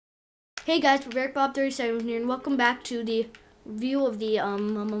Hey guys, BericBob37 here, and welcome back to the review of the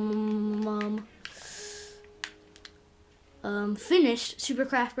finished Super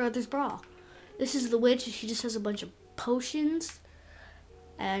Craft Brothers Brawl. This is the witch. She just has a bunch of potions,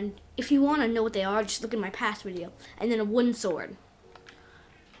 and if you want to know what they are, just look at my past video. And then a wooden sword.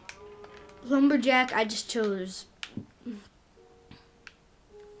 Lumberjack, I just chose.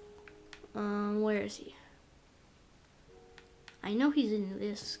 Where is he? I know he's in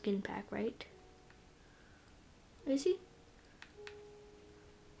this skin pack, right? Is he?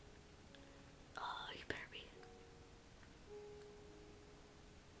 Oh, you better be.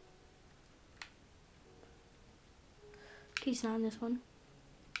 He's not in this one.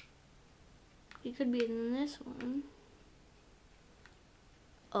 He could be in this one.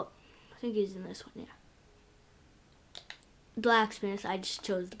 Oh, I think he's in this one, yeah. Blacksmith, I just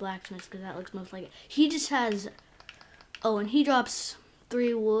chose the blacksmith because that looks most like it. He just has... Oh, and he drops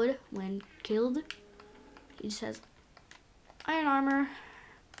 3 wood when killed. He just has iron armor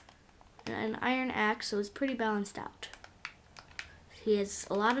and an iron axe, so it's pretty balanced out. He has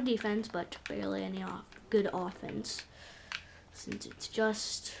a lot of defense, but barely any good offense, since it's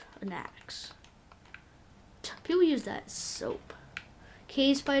just an axe. People use that as soap.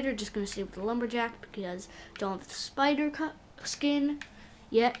 Cave spider, just gonna stay with the lumberjack because don't have the spider skin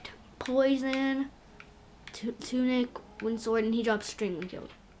yet. Poison, tunic, wind sword, and he drops string when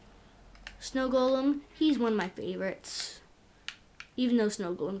killed. Snow golem, he's one of my favorites, even though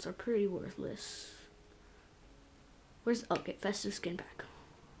snow golems are pretty worthless. Okay, festive skin pack.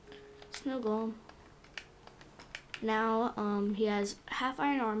 Snow golem. Now, he has half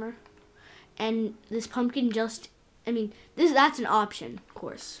iron armor, and this pumpkin that's an option, of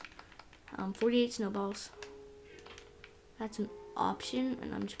course. 48 snowballs. That's an option,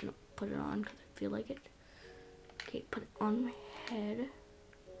 and I'm just gonna put it on because I feel like it. Okay, put it on my head.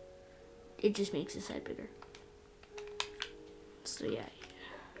 It just makes his head bigger. So yeah,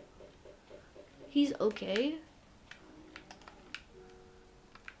 he's okay.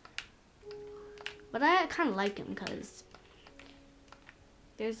 But I kind of like him because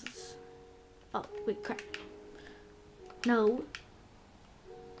there's this... Oh, wait, crap. No.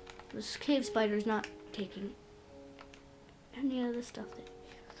 This cave spider's not taking any of the stuff that...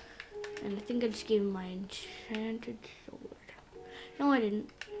 And I think I just gave him my enchanted sword. No, I didn't.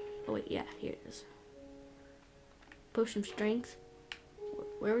 Oh, wait, yeah, here it is. Potion of strength.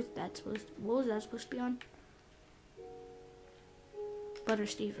 Where was that supposed to... What was that supposed to be on? Butter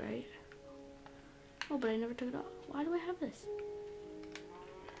Steve, right? Oh, but I never took it off. Why do I have this?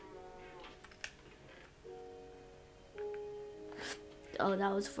 Oh,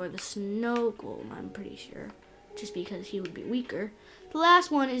 that was for the snow golem, I'm pretty sure. Just because he would be weaker. The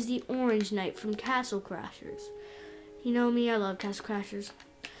last one is the Orange Knight from Castle Crashers. You know me, I love Castle Crashers.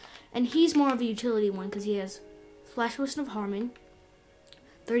 And he's more of a utility one because he has Flash Potion of Harming,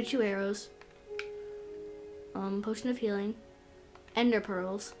 32 arrows, Potion of Healing, Ender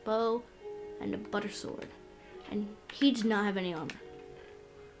Pearls, bow, and a butter sword. And he does not have any armor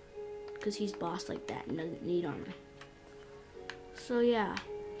because he's boss like that and doesn't need armor. So yeah,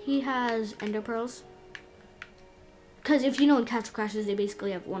 he has Ender Pearls. Because if you know in Castle Crashers, they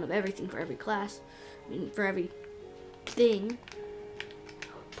basically have one of everything for every class. For every thing.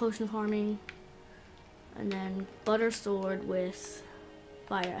 Potion of Harming. And then Butter Sword with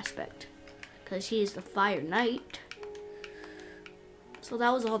Fire Aspect. Because he is the Fire Knight. So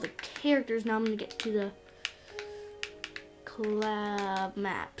that was all the characters. Now I'm going to get to the collab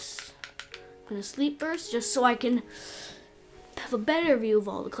maps. I'm going to sleep first just so I can have a better view of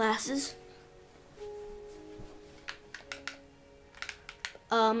all the classes.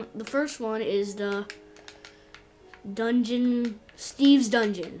 The first one is the dungeon, Steve's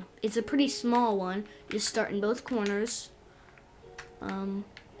Dungeon. It's a pretty small one. You just start in both corners, and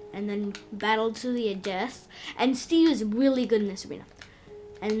then battle to the death. And Steve is really good in this arena.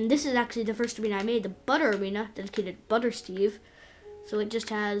 And this is actually the first arena I made, the Butter Arena, dedicated to Butter Steve. So it just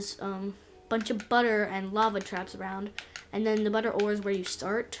has a bunch of butter and lava traps around. And then the butter ore is where you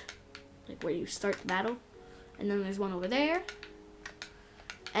start, like where you start the battle. And then there's one over there.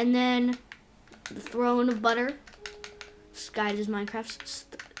 And then the Throne of Butter. Sky does Minecraft's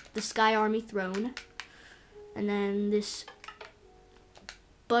the Sky Army Throne. And then this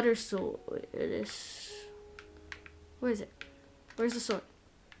Butter Sword. Where is it? Where's the sword?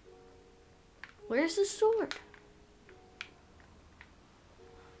 Where's the sword?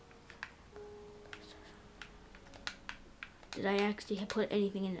 Did I actually put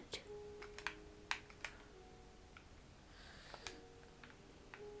anything in it?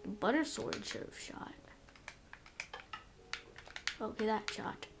 The butter sword should have shot. Okay, that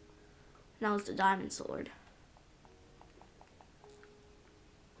shot. Now it's the diamond sword.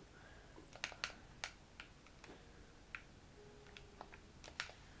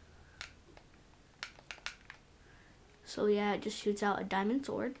 So yeah, it just shoots out a diamond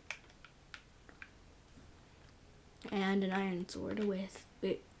sword. And an iron sword with,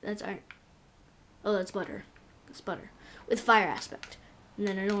 wait, that's iron. Oh, that's butter. That's butter. With fire aspect. And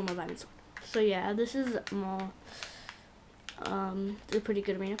then a normal diamond sword. So yeah, this is more, a pretty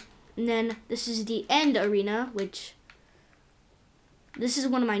good arena. And then this is the end arena, which, this is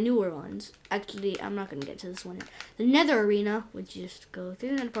one of my newer ones. Actually, I'm not going to get to this one yet. The nether arena, which you just go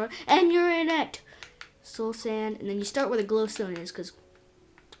through the nether part, and you're in it. Soul sand, and then you start where the glowstone is, because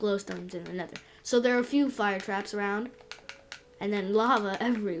glowstone's in the nether. So there are a few fire traps around, and then lava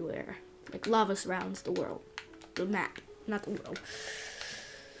everywhere. Like lava surrounds the world. The map, not the world.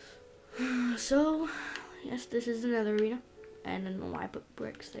 So, yes, this is the nether arena. And then why I put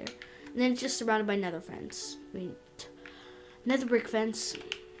bricks there. And then it's just surrounded by nether fence. I mean, nether brick fence.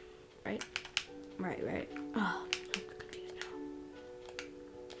 Right? Right. Oh, I'm confused now.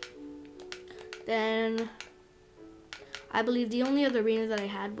 Then, I believe the only other arena that I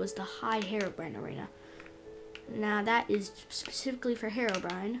had was the High Herobrine arena. Now, that is specifically for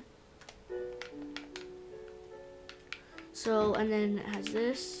Herobrine. So, and then it has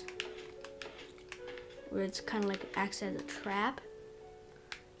this, where it's kind of like it acts as a trap.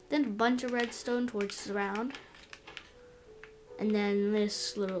 Then a bunch of redstone towards the round. And then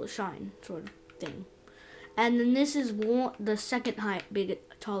this little shine sort of thing. And then this is the second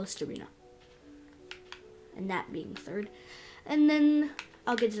tallest arena. And that being third. And then,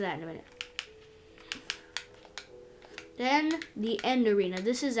 I'll get to that in a minute. Then, the end arena.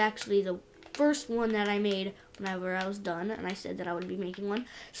 This is actually the first one that I made whenever I was done. And I said that I would be making one.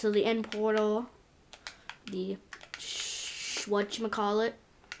 So the end portal, the whatchamacallit.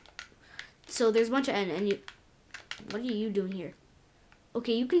 So there's a bunch of end, and you, what are you doing here?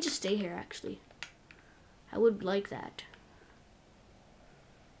 Okay, you can just stay here, actually. I would like that.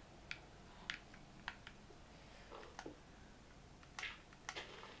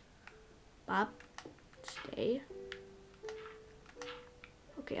 Bob, stay.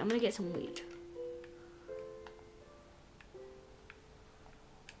 Okay, I'm gonna get some wheat.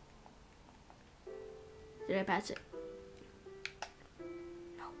 Did I pass it?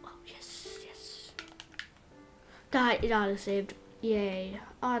 No. Oh, yes. God, it auto-saved. Yay.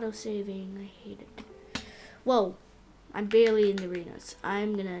 Auto-saving. I hate it. Whoa. I'm barely in the arenas.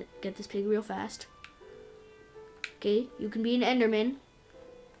 I'm gonna get this pig real fast. Okay, you can be an Enderman.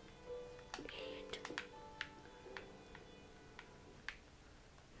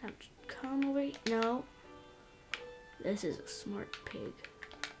 Now come over here. No. This is a smart pig.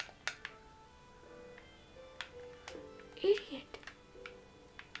 Idiot.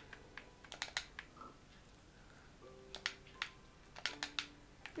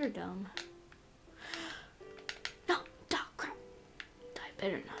 You're dumb. No, crap. I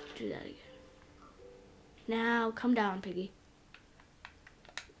better not do that again. Now, come down, piggy.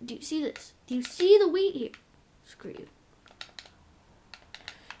 Do you see this? Do you see the wheat here? Screw you.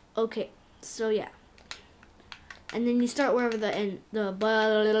 Okay, so yeah. And then you start wherever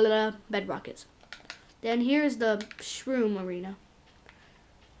the bedrock is. Then here's the shroom arena.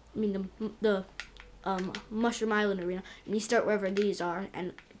 I mean the Mushroom Island arena. And you start wherever these are,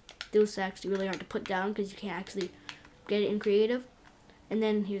 and those actually really hard to put down because you can't actually get it in creative. And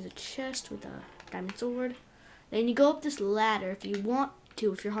then here's a chest with a diamond sword. Then you go up this ladder if you want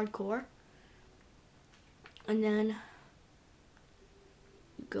to, if you're hardcore. And then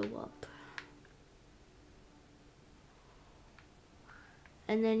you go up.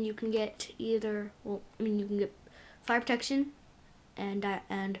 And then you can get either, well, I mean, you can get fire protection and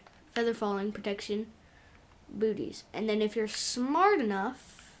feather falling protection booties. And then if you're smart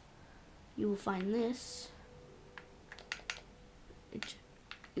enough, you will find this.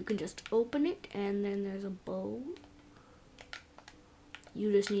 You can just open it, and then there's a bow.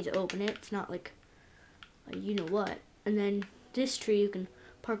 You just need to open it. It's not like you know what. And then this tree, you can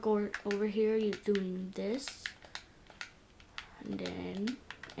parkour over here. You're doing this. And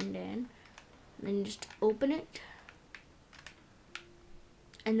then you just open it.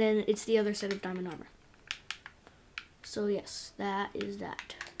 And then it's the other set of diamond armor. So yes, that is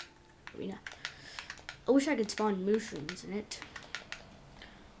that arena. I wish I could spawn mushrooms in it.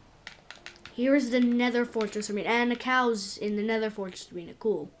 Here is the Nether Fortress arena, and the cows in the Nether Fortress arena.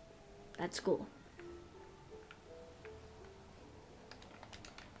 Cool. That's cool.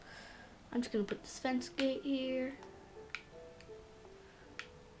 I'm just gonna put this fence gate here.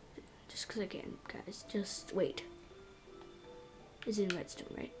 Just because I can, guys. Just wait. It's in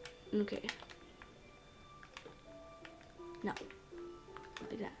redstone, right? Okay. No.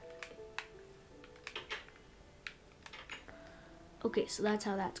 Like that. Okay, so that's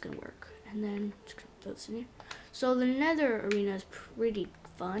how that's gonna work. And then just gonna throw this in here. So the nether arena is pretty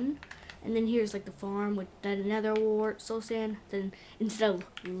fun. And then here's like the farm with that nether wart, soul sand. Then instead of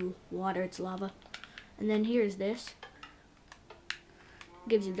water, it's lava. And then here's this.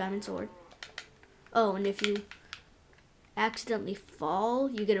 Gives you a diamond sword. Oh, and if you accidentally fall,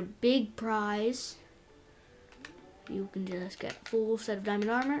 you get a big prize. You can just get a full set of diamond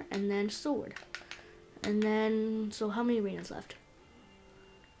armor and then sword. And then, so how many arenas left?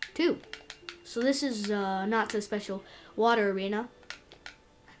 2. So this is not so special water arena.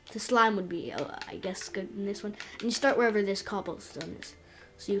 The slime would be, I guess, good in this one. And you start wherever this cobblestone is.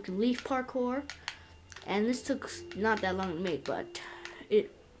 So you can leaf parkour. And this took not that long to make, but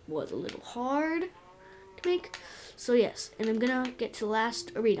it was a little hard to make. So yes, and I'm gonna get to the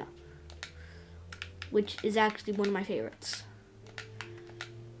last arena, which is actually one of my favorites.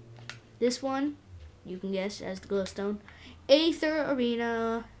 This one, you can guess as the glowstone, Aether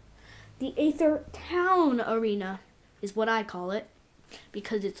Arena. The Aether Town Arena is what I call it,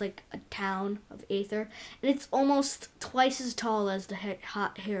 because it's like a town of Aether, and it's almost twice as tall as the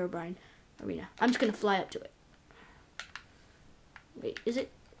Hot Herobrine Arena. I'm just gonna fly up to it. Wait, is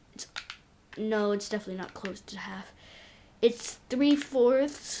it? No, it's definitely not close to half. It's 3/4,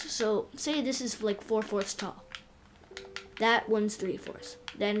 so say this is like 4/4 tall. That one's 3/4.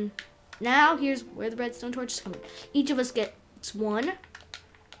 Then, now here's where the redstone torch is coming. Each of us gets 1.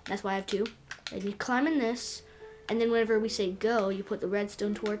 That's why I have 2. Then you climb in this, and then whenever we say go, you put the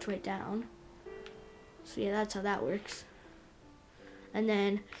redstone torch right down. So yeah, that's how that works. And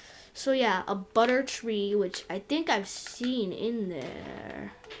then, so yeah, a butter tree, which I think I've seen in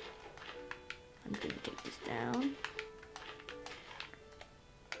there. I'm gonna take this down.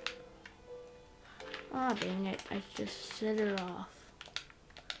 Oh, dang it. I just set it off.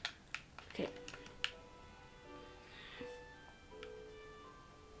 Okay.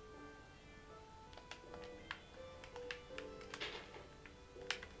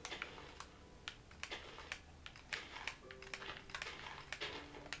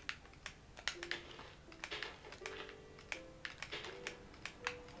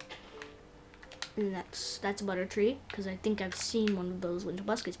 And that's a butter tree, because I think I've seen one of those when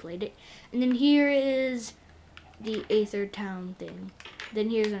Tabuscus played it. And then here is the Aether Town thing. Then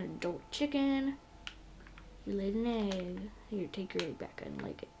here's an adult chicken. You laid an egg. Here, take your egg back. I didn't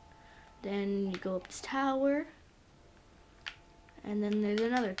like it. Then you go up this tower. And then there's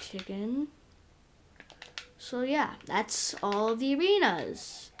another chicken. So yeah, that's all of the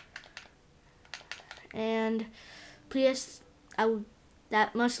arenas. And please,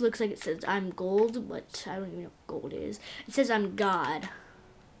 that much looks like it says I'm gold, but I don't even know what gold is. It says I'm God.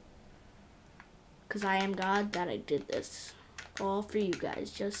 Because I am God that I did this. All for you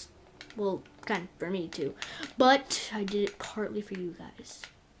guys. Just, well, kind of for me too. But I did it partly for you guys.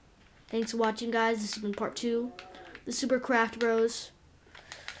 Thanks for watching, guys. This has been part 2. The Super Craft Bros.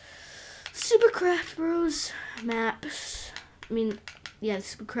 Super Craft Bros maps. I mean, yeah, the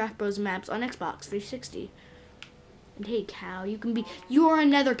Super Craft Bros maps on Xbox 360. And hey, cow, you are a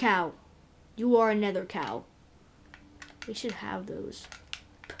nether cow. You are a nether cow. We should have those.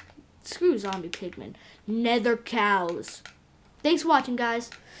 Screw zombie pigmen. Nether cows. Thanks for watching, guys.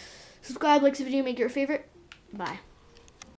 Subscribe, like this video, make it your favorite. Bye.